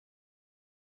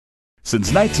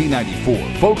Since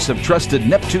 1994, folks have trusted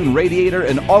Neptune Radiator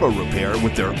and Auto Repair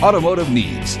with their automotive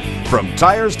needs. From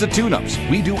tires to tune-ups,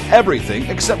 we do everything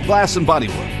except glass and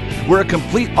bodywork. We're a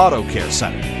complete auto care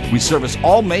center. We service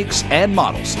all makes and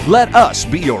models. Let us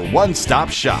be your one-stop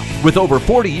shop. With over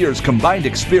 40 years combined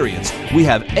experience, we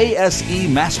have ASE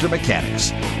Master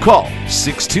Mechanics. Call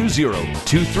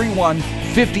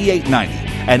 620-231-5890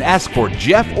 and ask for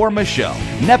Jeff or Michelle.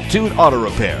 Neptune Auto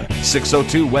Repair,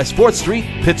 602 West 4th Street,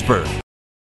 Pittsburgh.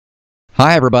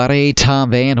 Hi, everybody.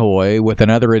 Tom Van Hoy with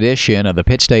another edition of the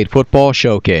Pitt State Football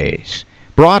Showcase.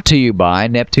 Brought to you by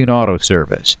Neptune Auto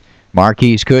Service.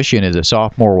 Marquise Cushon is a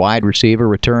sophomore wide receiver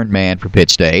return man for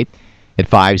Pitt State at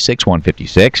 5'6",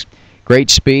 156. Great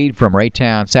speed from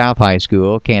Raytown South High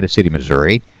School, Kansas City,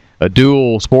 Missouri. A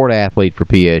dual sport athlete for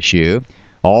PSU.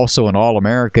 Also an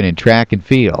All-American in track and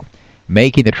field.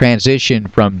 Making the transition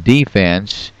from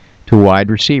defense to wide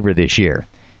receiver this year.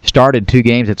 Started 2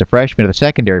 games as a freshman in the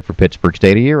secondary for Pittsburgh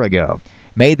State a year ago.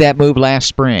 Made that move last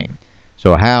spring.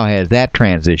 So how has that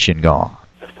transition gone?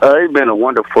 It's been a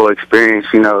wonderful experience,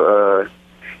 transferring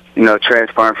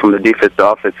from the defense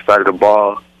to offense side of the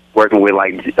ball, working with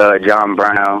like John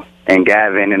Brown and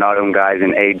Gavin and all them guys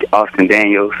and Austin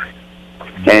Daniels.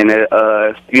 And,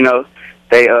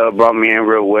 they brought me in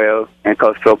real well, and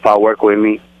Coach Philpott worked with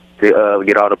me to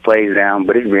get all the plays down,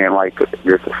 but it's been like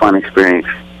just a fun experience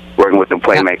working with the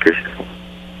playmakers.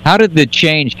 How did the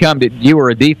change come? You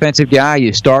were a defensive guy.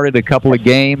 You started a couple of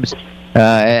games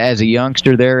as a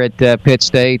youngster there at Pitt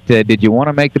State. Did you want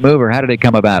to make the move, or how did it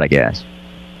come about, I guess?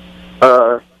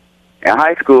 In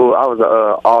high school, I was an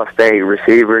all-state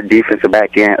receiver, defensive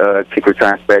back end, kick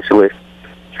return specialist.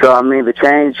 So, I mean, the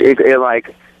change, in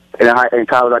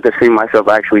college, I could see myself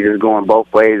actually just going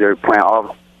both ways or playing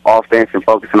offense and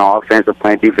focusing on offense, or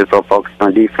playing defense or focusing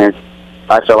on defense.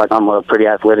 I feel like I'm pretty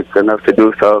athletic enough to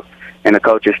do so, and the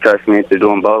coaches trust me into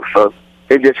doing both. So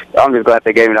I'm just glad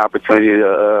they gave me the opportunity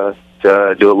to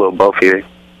do a little both here.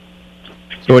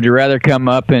 So would you rather come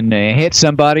up and hit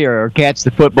somebody or catch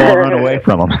the football and run away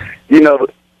from them?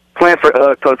 Playing for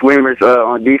Coach Weimer's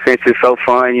on defense is so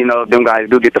fun. Them guys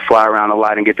do get to fly around a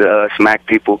lot and get to smack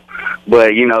people.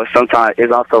 But, sometimes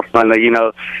it's also fun to,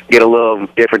 get a little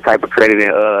different type of credit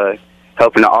in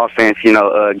helping the offense,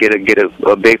 get a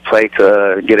big play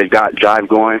to get a drive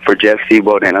going for Jeff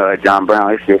Seabold and John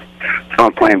Brown. It's just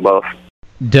fun playing both.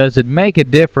 Does it make a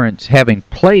difference, having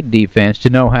played defense, to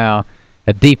know how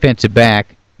a defensive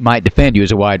back might defend you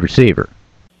as a wide receiver?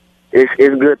 It's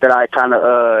good that I kind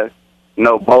of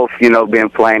know both, been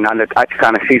playing. I can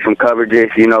kind of see some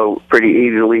coverages, pretty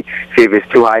easily, see if it's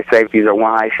 2 high safeties or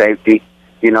 1 high safety.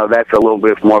 That's a little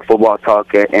bit more football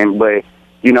talk, but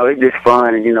it's just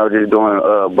fun, and, just doing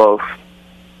both.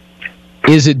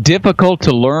 Is it difficult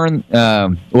to learn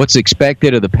what's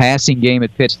expected of the passing game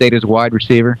at Pitt State as a wide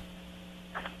receiver?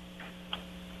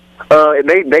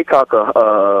 They talk,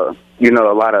 a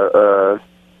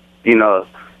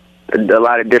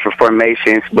lot of different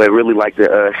formations, but really like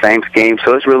the same scheme.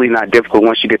 So it's really not difficult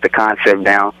once you get the concept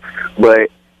down. But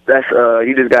that's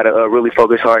you just gotta really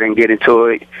focus hard and get into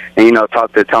it, and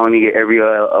talk to Tony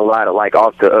a lot of like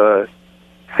off the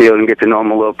field and get to know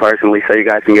him a little personally, so you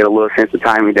guys can get a little sense of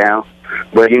timing down.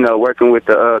 But working with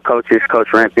the coaches,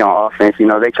 Coach Rampy on offense,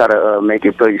 they try to make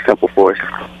it pretty simple for us.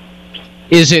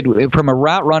 Is it, from a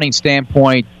route running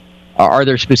standpoint, are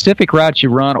there specific routes you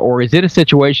run, or is it a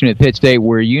situation at Pitt State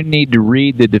where you need to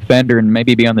read the defender and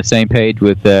maybe be on the same page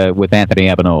with Anthony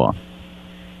Abinoa?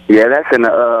 Yeah, that's in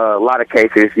a lot of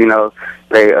cases.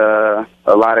 They a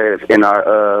lot of in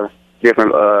our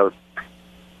different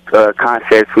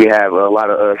concepts, we have a lot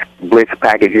of blitz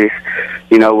packages.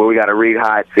 Where we got to read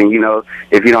heights, and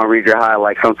if you don't read your height,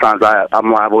 like sometimes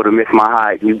I'm liable to miss my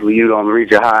height. You don't read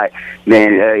your height,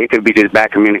 then it could be just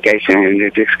bad communication, and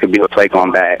it just could be a play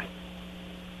going bad.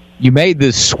 You made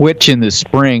this switch in the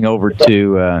spring over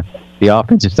to the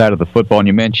offensive side of the football, and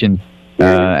you mentioned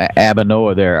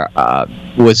Abinoa there.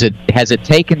 Has it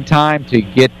taken time to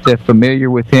get familiar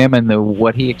with him and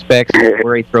what he expects,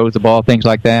 where he throws the ball, things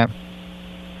like that?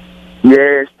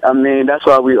 Yes, I mean, that's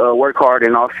why we work hard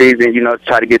in off season,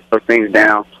 try to get those things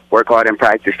down. Work hard in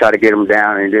practice, try to get them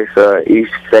down, and just each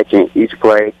second, each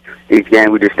play, each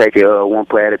game, we just take it one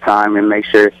play at a time and make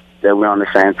sure that we're on the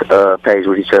same page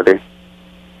with each other.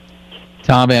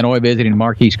 Tom Van Hoy visiting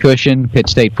Marquise Cushon, Pitt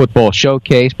State Football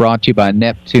Showcase, brought to you by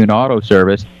Neptune Auto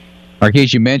Service.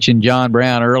 Marquise, you mentioned John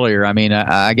Brown earlier. I mean,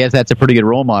 I guess that's a pretty good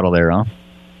role model there, huh?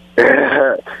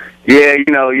 Yeah,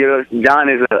 John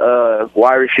is a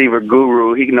wide receiver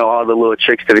guru. He know all the little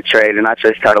tricks to the trade, and I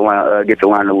just try to get to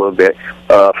learn a little bit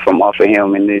from off of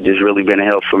him, and it just really been a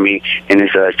help for me in this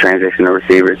transition to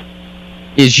receivers.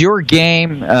 Is your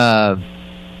game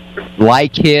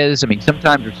like his? I mean,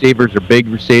 sometimes receivers are big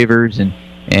receivers, and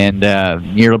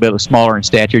you're a little bit smaller in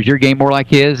stature. Is your game more like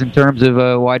his in terms of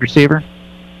a wide receiver?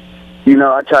 You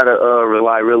know, I try to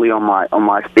rely really on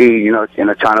my speed. You know,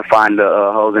 trying to find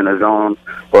the holes in the zone,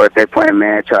 or if they're playing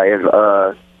man, try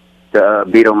to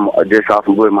beat them just off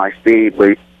with my speed.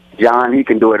 But John, he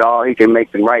can do it all. He can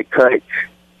make the right cut,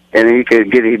 and he can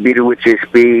beat it with his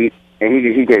speed, and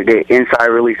he can get inside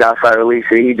release, outside release,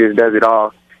 and he just does it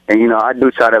all. And you know, I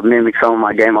do try to mimic some of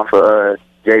my game off of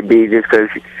JB, just because,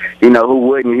 you know, who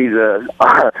wouldn't? He's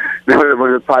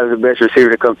probably the best receiver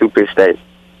to come through Pitt State.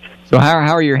 So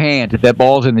how are your hands? If that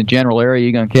ball's in the general area,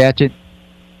 you gonna catch it?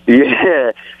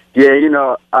 Yeah. You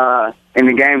know, in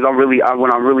the games,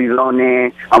 when I'm really zoned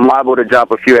in, I'm liable to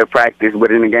drop a few at practice,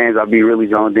 but in the games, I'll be really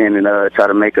zoned in and try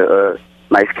to make a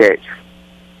nice catch.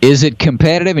 Is it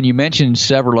competitive? And you mentioned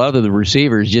several other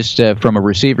receivers. Just from a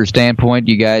receiver standpoint,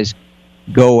 you guys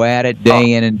go at it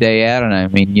day in and day out, and I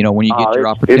mean, you know, when you get your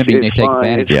opportunity, they take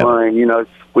advantage of it. It's fun. You know,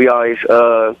 we always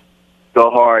go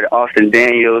hard. Austin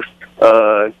Daniels,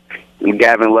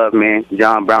 Gavin Loveman,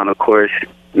 John Brown, of course,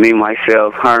 me,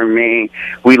 myself, Herman.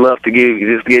 We love to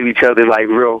give each other like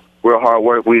real hard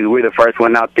work. We're the first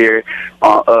one out there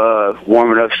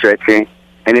warming up, stretching,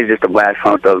 and it's just a blast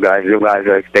fun with those guys. Those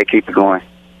guys, they keep it going.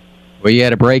 Well, you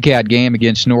had a breakout game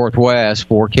against Northwest,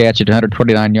 4 catches,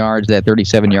 129 yards, that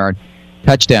 37-yard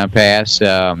touchdown pass.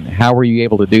 How were you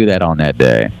able to do that on that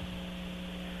day?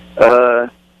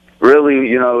 Really,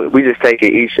 you know, we just take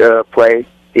it each play,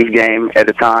 each game at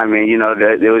a time, and, you know,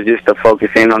 it was just to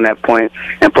focus in on that point.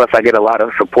 And plus, I get a lot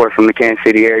of support from the Kansas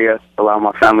City area. A lot of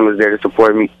my family was there to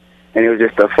support me, and it was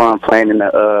just a fun playing in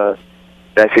that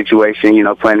situation, you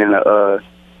know, playing in the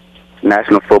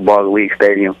National Football League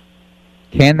stadium.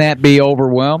 Can that be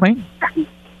overwhelming?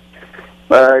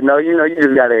 No, you know, you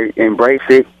just got to embrace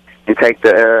it and take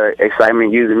the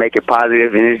excitement, use it, make it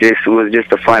positive, and it was just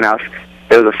a fun house.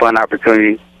 It was a fun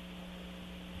opportunity.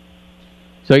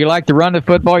 So you like to run the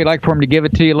football? You like for him to give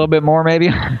it to you a little bit more, maybe?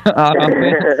 Yeah,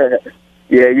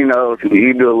 you know,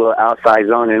 you do a little outside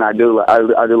zone, and I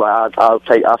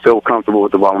feel comfortable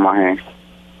with the ball in my hands.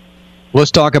 Let's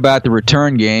talk about the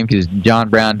return game, because John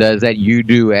Brown does that. You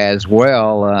do as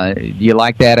well. Do you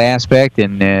like that aspect?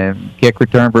 And kick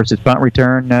return versus punt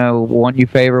return, one you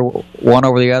favor, one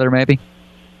over the other, maybe?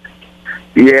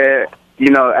 Yeah, you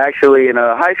know, actually in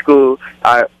high school,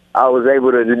 I was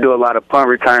able to do a lot of punt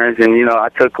returns, and, you know, I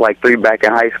took like 3 back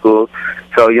in high school.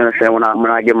 So, you understand, when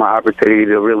I get my opportunity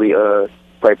to really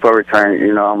play punt return,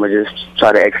 you know, I'm going to just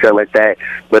try to excel at that.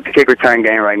 But the kick return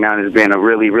game right now has been a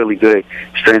really, really good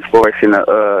strength for us in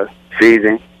the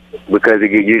season, because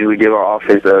it usually give our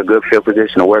offense a good field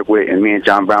position to work with, and me and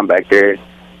John Brown back there,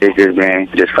 it's just been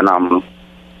just phenomenal.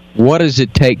 What does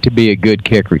it take to be a good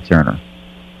kick returner?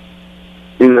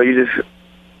 You know, you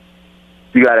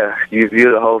gotta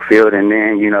view the whole field, and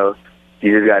then, you know,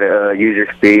 you just gotta use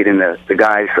your speed, and the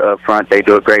guys up front, they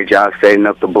do a great job setting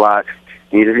up the blocks.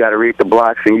 And you just gotta read the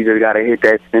blocks, and you just gotta hit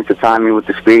that sense of timing with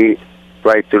the speed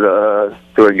right through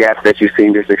the gaps that you see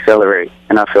and just accelerate.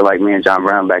 And I feel like me and John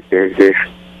Brown back there is just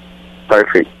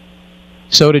perfect.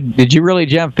 So did you really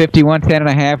jump 51,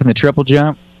 10.5 in the triple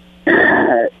jump?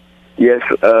 Yes.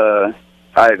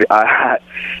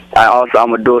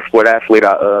 I'm a dual sport athlete.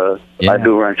 I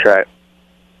do run track.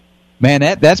 Man,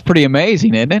 that's pretty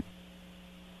amazing, isn't it?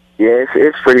 Yeah,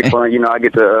 it's pretty fun. You know, I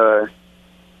get to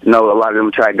know a lot of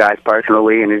them track guys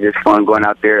personally, and it's just fun going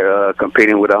out there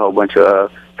competing with a whole bunch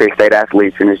of Pitt State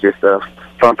athletes, and it's just a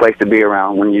fun place to be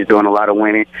around when you're doing a lot of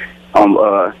winning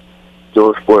on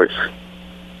dual sports.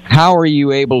 How are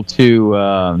you able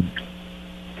to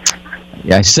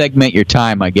segment your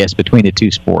time, I guess, between the two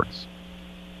sports?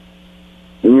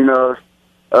 You know,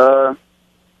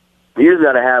 you just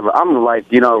gotta have. I'm like,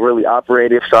 you know, really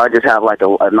operative, so I just have like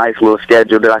a nice little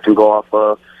schedule that I can go off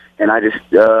of, and I just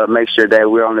make sure that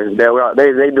we're on this.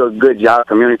 They do a good job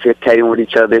communicating with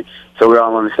each other, so we're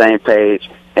all on the same page.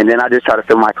 And then I just try to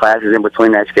fill my classes in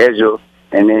between that schedule,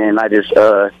 and then I just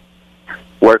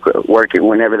work it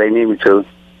whenever they need me to.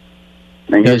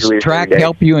 And does track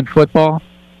help you in football?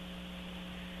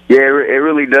 Yeah, it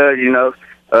really does. You know,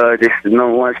 just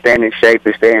number one, staying in shape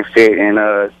and staying fit,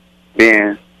 and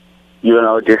being, you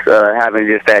know, just having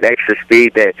just that extra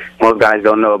speed that most guys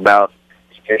don't know about.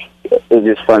 It's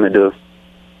just fun to do.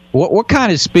 What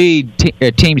kind of speed,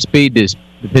 team speed, does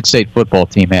the Pitt State football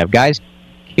team have? Guys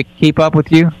keep up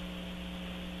with you?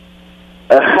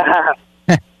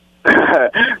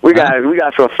 we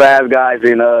got some fast guys,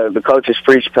 and the coaches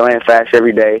preach playing fast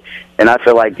every day. And I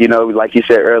feel like, like you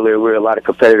said earlier, we're a lot of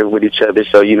competitive with each other.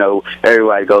 So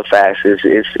everybody goes fast.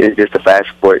 It's just a fast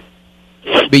sport.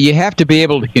 But you have to be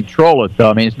able to control it, though.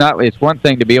 I mean, it's one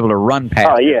thing to be able to run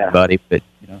past everybody, but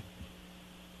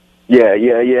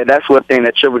Yeah. That's one thing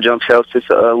that triple jumps helps. It's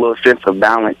a little sense of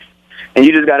balance, and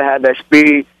you just got to have that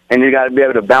speed, and you got to be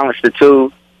able to balance the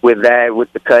two. With that,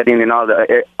 with the cutting and all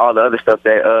the other stuff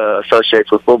that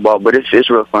associates with football, but it's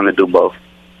real fun to do both.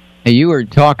 Hey, you were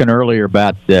talking earlier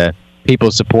about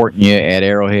people supporting you at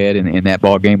Arrowhead in that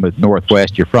ball game with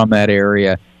Northwest. You're from that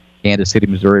area, Kansas City,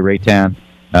 Missouri, Raytown,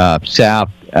 South.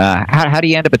 How do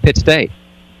you end up at Pitt State?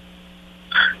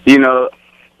 We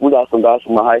got some guys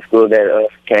from my high school that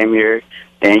came here,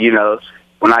 and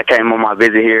when I came on my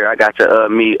visit here, I got to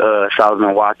meet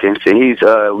Solomon Watkins, and me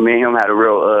and him had a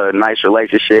real nice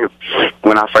relationship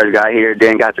when I first got here.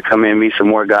 Then got to come in and meet some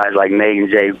more guys like Nate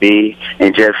and JB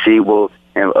and Jeff Siebel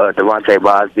and Devontae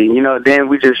Bosby.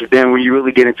 Then when you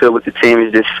really get into it with the team,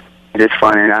 it's just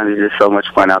fun, and it's just so much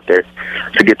fun out there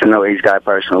to get to know each guy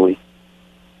personally.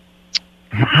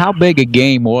 How big a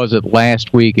game was it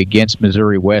last week against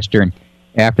Missouri Western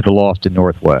after the loss to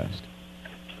Northwest?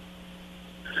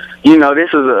 This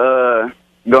is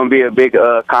going to be a big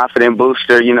confident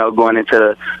booster, going into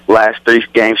the last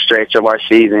 3-game stretch of our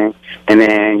season. And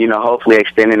then, hopefully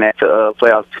extending that to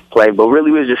playoff play. But really,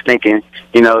 we were just thinking,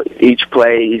 each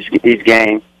play, each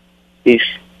game.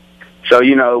 So,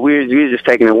 we were just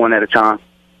taking it one at a time.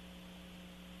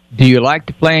 Do you like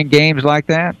to play in games like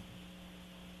that?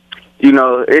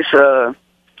 It's,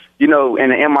 in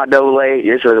the MIAA,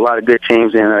 there's a lot of good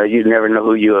teams, and you never know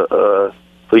who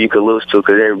you could lose to,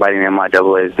 because everybody in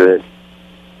MIAA is good.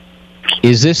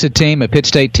 Is this a Pitt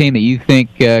State team that you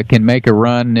think can make a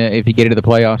run if you get into the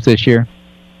playoffs this year?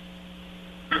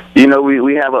 We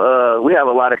have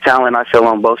a lot of talent, I feel,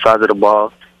 on both sides of the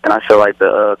ball, and I feel like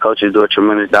the coaches do a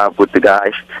tremendous job with the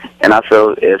guys. And I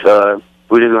feel if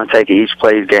we're just going to take it each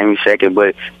play, each game, each second,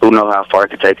 but who knows how far it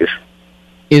can take us.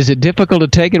 Is it difficult to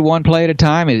take it one play at a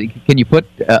time? Can you put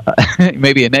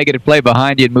maybe a negative play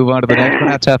behind you and move on to the next one?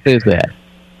 How tough is that?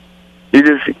 You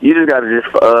just got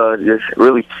to just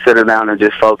really sit down and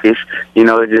just focus.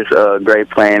 It's just great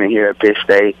playing here at Pitt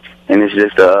State, and it's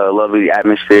just a lovely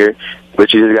atmosphere.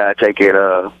 But you just got to take it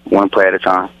one play at a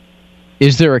time.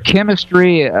 Is there a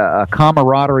chemistry, a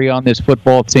camaraderie on this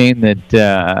football team that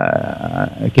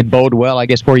can bode well, I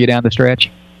guess, for you down the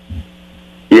stretch?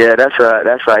 Yeah, that's what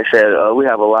I said. We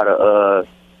have a lot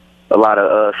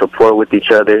of support with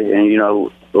each other, and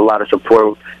a lot of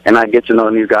support. And I get to know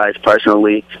these guys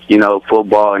personally,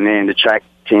 football, and then the track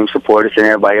team support us, and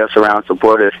everybody else around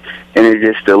support us. And it's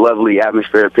just a lovely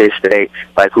atmosphere at Pitt State.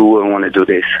 Like, who wouldn't want to do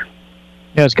this?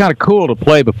 Yeah, it's kind of cool to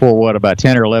play before about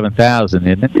 10 or 11,000,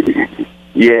 isn't it?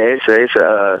 Yeah,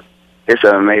 it's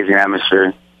an amazing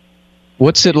atmosphere.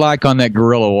 What's it like on that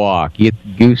gorilla walk? You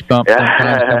get goosebumps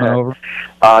sometimes coming over?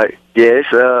 Yeah,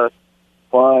 it's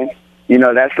fun.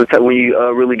 That's the time when you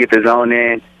really get the zone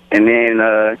in, and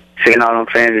then seeing all them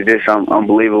fans is just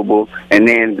unbelievable. And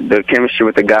then the chemistry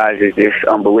with the guys is just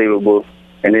unbelievable,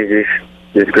 and it's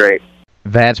just great.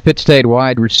 That's Pitt State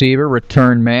wide receiver,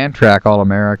 return man, track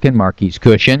All-American Marquise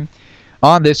Cushon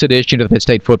on this edition of the Pitt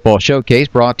State Football Showcase,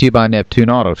 brought to you by Neptune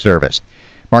Auto Service.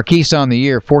 Marquise on the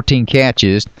year, 14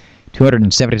 catches,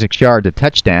 276 yards, a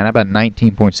touchdown, about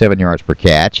 19.7 yards per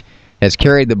catch. Has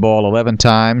carried the ball 11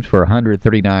 times for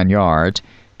 139 yards,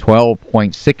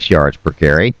 12.6 yards per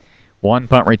carry. One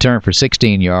punt return for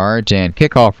 16 yards, and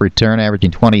kickoff return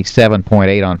averaging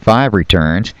 27.8 on 5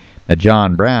 returns.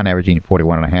 John Brown averaging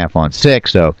 41.5 on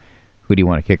 6, so who do you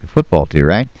want to kick the football to,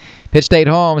 right? Pitt State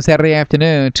home Saturday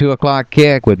afternoon, 2 o'clock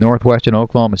kick with Northwestern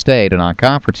Oklahoma State, a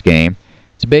non-conference game.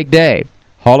 It's a big day,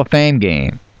 Hall of Fame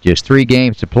game. Just 3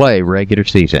 games to play regular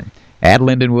season. At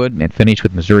Lindenwood and finish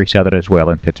with Missouri Southern as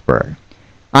well in Pittsburgh.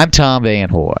 I'm Tom Van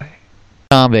Hoy.